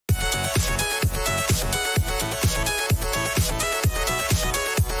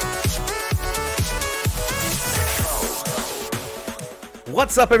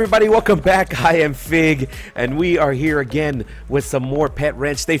What's up, everybody? Welcome back. I am Fig, and we are here again with some more Pet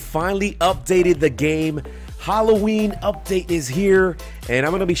Wrench. They finally updated the game. Halloween update is here, and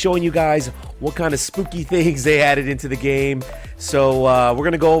I'm going to be showing you guys what kind of spooky things they added into the game. So we're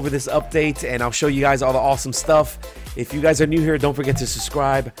going to go over this update, and I'll show you guys all the awesome stuff. If you guys are new here, don't forget to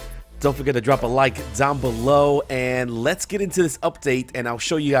subscribe. Don't forget to drop a like down below, and let's get into this update, and I'll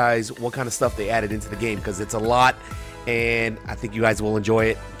show you guys what kind of stuff they added into the game, because it's a lot, and I think you guys will enjoy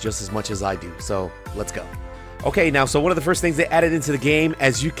it just as much as I do. So let's go. Okay, now, so one of the first things they added into the game,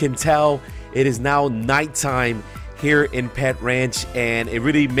 as you can tell, it is now nighttime here in Pet Ranch, and it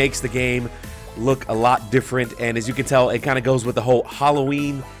really makes the game look a lot different. And as you can tell, it kind of goes with the whole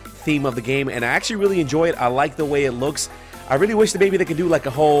Halloween theme of the game, and I actually really enjoy it. I like the way it looks. I really wish that maybe they could do like a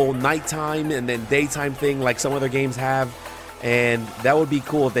whole nighttime and then daytime thing like some other games have, and that would be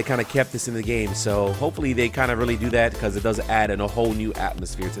cool if they kind of kept this in the game. So hopefully they kind of really do that, because it does add in a whole new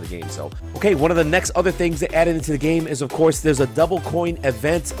atmosphere to the game. So okay, one of the next other things they added into the game is, of course, there's a double coin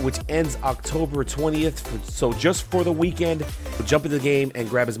event which ends October 20th. So just for the weekend, jump into the game and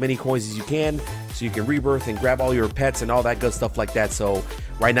grab as many coins as you can, so you can rebirth and grab all your pets and all that good stuff like that. So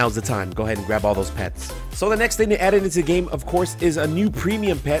right now is the time. Go ahead and grab all those pets. So the next thing they added into the game, of course, is a new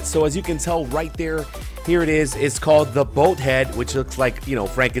premium pet. So as you can tell right there, here it is. It's called the Boat Head, which looks like, you know,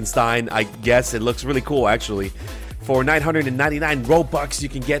 Frankenstein, I guess. It looks really cool, actually. For 999 Robux, you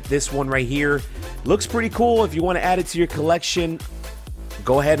can get this one right here. Looks pretty cool. If you want to add it to your collection,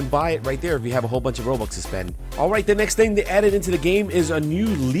 go ahead and buy it right there if you have a whole bunch of Robux to spend. Alright, the next thing they added into the game is a new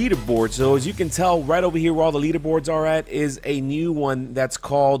leaderboard. So as you can tell right over here where all the leaderboards are at is a new one that's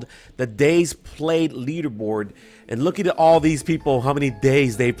called the Days Played Leaderboard. And look at all these people, how many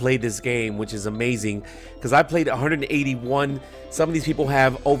days they played this game, which is amazing, because I played 181. Some of these people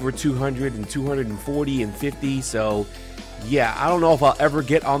have over 200 and 240 and 50. So yeah, I don't know if I'll ever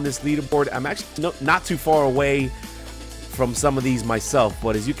get on this leaderboard. I'm actually not too far away from some of these myself,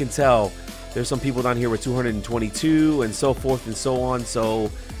 but as you can tell, there's some people down here with 222 and so forth and so on.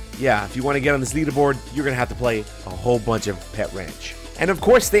 So yeah, if you want to get on this leaderboard, you're gonna have to play a whole bunch of Pet Ranch. And of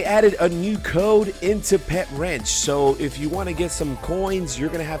course, they added a new code into Pet Ranch. So if you want to get some coins, you're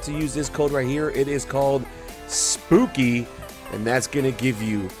gonna have to use this code right here. It is called Spooky, and that's gonna give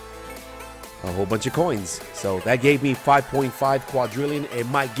you a whole bunch of coins. So that gave me 5.5 quadrillion. It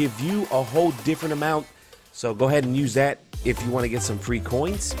might give you a whole different amount. So go ahead and use that if you want to get some free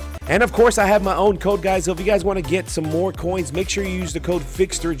coins. And of course, I have my own code, guys. So if you guys want to get some more coins, make sure you use the code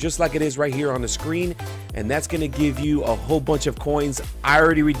Figster, just like it is right here on the screen. And that's going to give you a whole bunch of coins. I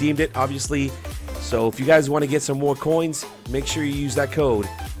already redeemed it, obviously. So if you guys want to get some more coins, make sure you use that code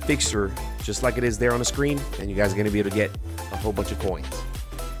Figster, just like it is there on the screen. And you guys are going to be able to get a whole bunch of coins.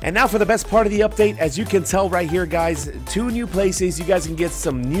 And now for the best part of the update. As you can tell right here, guys, 2 new places. You guys can get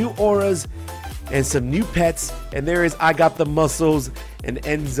some new auras and some new pets. And there is I Got the Muscles and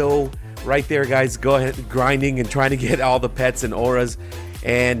Enzo right there, guys. Go ahead, grinding and trying to get all the pets and auras.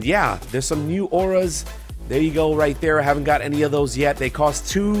 And yeah, there's some new auras. There you go right there. I haven't got any of those yet. They cost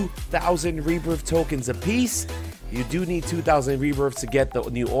 2,000 rebirth tokens a piece. You do need 2,000 rebirths to get the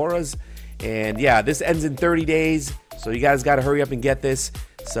new auras. And yeah, this ends in 30 days, so you guys got to hurry up and get this.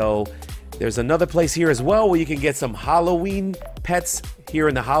 So there's another place here as well where you can get some Halloween pets here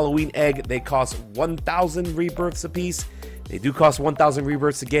in the Halloween egg. They cost 1,000 rebirths a piece. They do cost 1,000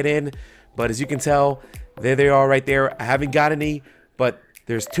 rebirths to get in, but as you can tell, there they are right there. I haven't got any, but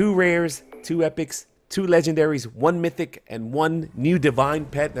there's 2 rares, 2 epics, 2 legendaries, 1 mythic, and 1 new divine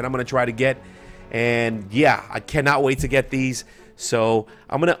pet that I'm going to try to get. And yeah, I cannot wait to get these. So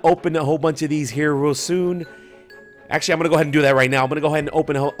I'm going to open a whole bunch of these here real soon. Actually, I'm going to go ahead and do that right now. I'm going to go ahead and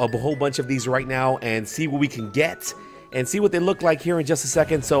open a whole bunch of these right now and see what we can get and see what they look like here in just a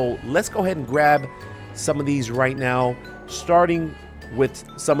second. So let's go ahead and grab some of these right now, starting with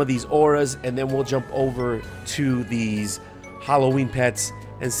some of these auras, and then we'll jump over to these Halloween pets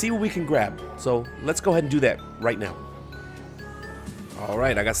and see what we can grab. So let's go ahead and do that right now. All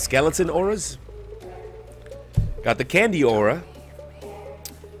right, I got skeleton auras, got the candy aura,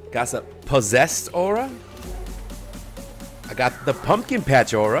 got some possessed aura, I got the pumpkin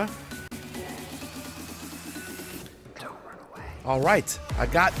patch aura. All right, I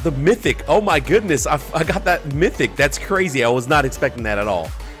got the mythic. Oh my goodness, I got that mythic. That's crazy. I was not expecting that at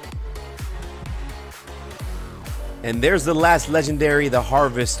all. And there's the last legendary, the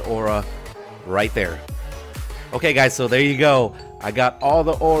harvest aura right there. Okay, guys, so there you go. I got all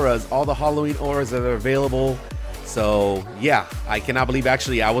the auras, all the Halloween auras that are available. So yeah, I cannot believe,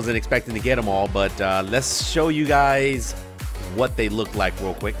 actually, I wasn't expecting to get them all, but let's show you guys what they look like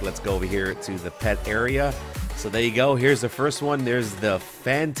real quick. Let's go over here to the pet area. So there you go. Here's the first one. There's the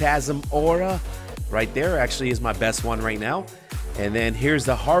Phantasm Aura right there. Actually is my best one right now. And then here's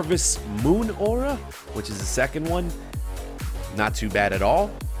the Harvest Moon Aura, which is the second one. Not too bad at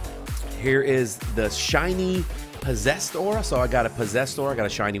all. Here is the Shiny Possessed Aura. So I got a Possessed Aura, I got a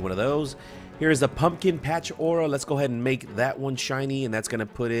shiny one of those. Here's the Pumpkin Patch Aura. Let's go ahead and make that one shiny, and that's gonna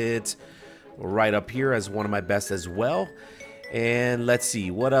put it right up here as one of my best as well. And let's see,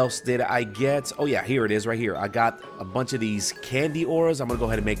 what else did I get? Oh yeah, here it is right here. I got a bunch of these candy auras. I'm gonna go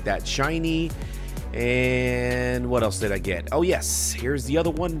ahead and make that shiny. And what else did I get? Oh yes, here's the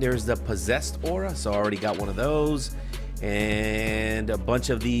other one. There's the Possessed Aura. So I already got one of those. And a bunch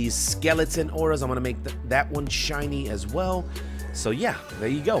of these skeleton auras. I'm gonna make that one shiny as well. So yeah, there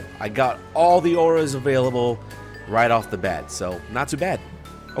you go. I got all the auras available right off the bat. So not too bad.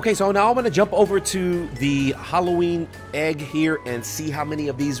 Okay, so now I'm going to jump over to the Halloween egg here and see how many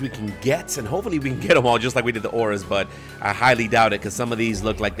of these we can get. And hopefully we can get them all just like we did the auras, but I highly doubt it because some of these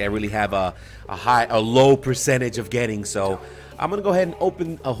look like they really have a low percentage of getting. So I'm going to go ahead and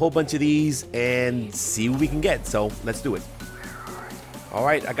open a whole bunch of these and see what we can get. So let's do it. All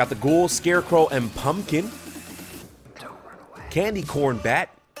right, I got the Ghoul, Scarecrow, and Pumpkin. Candy Corn Bat.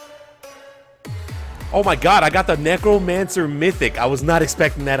 Oh my god, I got the Necromancer Mythic. I was not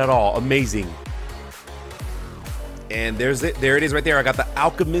expecting that at all. Amazing. And there's it. There it is right there. I got the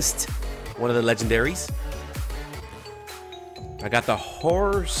Alchemist, one of the legendaries. I got the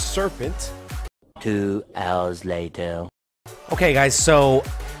Horror Serpent. 2 hours later. Okay guys, so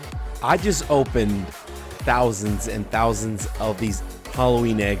I just opened thousands and thousands of these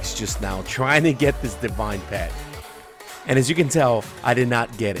Halloween eggs just now trying to get this Divine Pet. And as you can tell, I did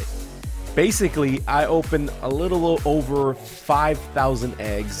not get it. Basically, I opened a little over 5,000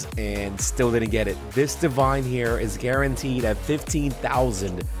 eggs and still didn't get it. This Divine here is guaranteed at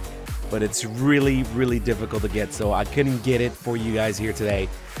 15,000, but it's really, really difficult to get, so I couldn't get it for you guys here today.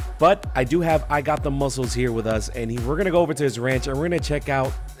 But I do have I Got the Muscles here with us, and we're going to go over to his ranch, and we're going to check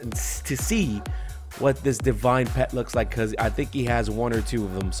out to see what this Divine Pet looks like, because I think he has 1 or 2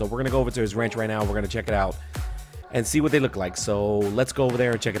 of them. So we're going to go over to his ranch right now. We're going to check it out and see what they look like. So let's go over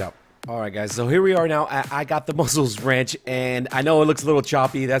there and check it out. All right, guys, so here we are now at I Got the Muscles Ranch, and I know it looks a little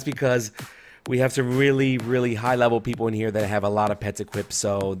choppy. That's because we have some really, really high-level people in here that have a lot of pets equipped,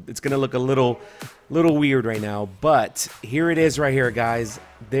 so it's going to look a little weird right now. But here it is right here, guys.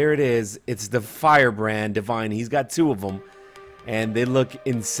 There it is. It's the Firebrand Divine. He's got 2 of them, and they look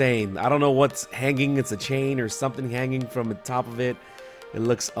insane. I don't know what's hanging. It's a chain or something hanging from the top of it. It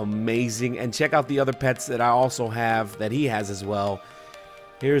looks amazing. And check out the other pets that I also have that he has as well.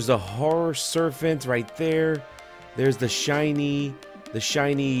 Here's the Horror Serpent right there. There's the shiny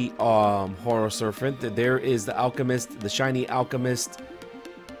Horror Serpent. There is the Alchemist, the shiny Alchemist.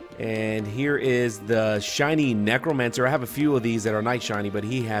 And here is the shiny Necromancer. I have a few of these that are night shiny, but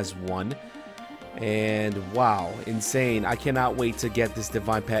he has 1. And wow, insane. I cannot wait to get this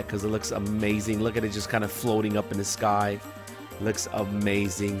Divine Pet because it looks amazing. Look at it just kind of floating up in the sky. Looks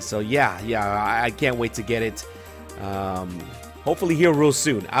amazing. So yeah, I can't wait to get it. Hopefully here real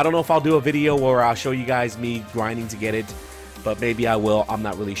soon. I don't know if I'll do a video where I'll show you guys me grinding to get it, but maybe I will. I'm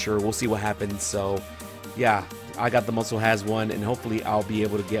not really sure. We'll see what happens. So yeah, I Got the Muscle has 1, and hopefully I'll be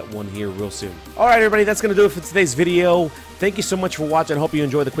able to get one here real soon. All right, everybody, that's going to do it for today's video. Thank you so much for watching. I hope you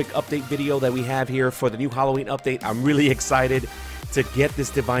enjoyed the quick update video that we have here for the new Halloween update. I'm really excited to get this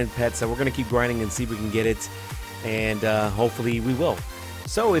Divine Pet, so we're going to keep grinding and see if we can get it, and hopefully we will.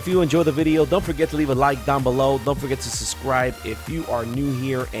 So if you enjoyed the video, don't forget to leave a like down below. Don't forget to subscribe if you are new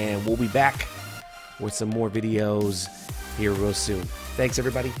here, and we'll be back with some more videos here real soon. Thanks,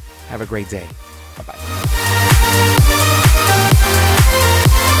 everybody. Have a great day. Bye-bye.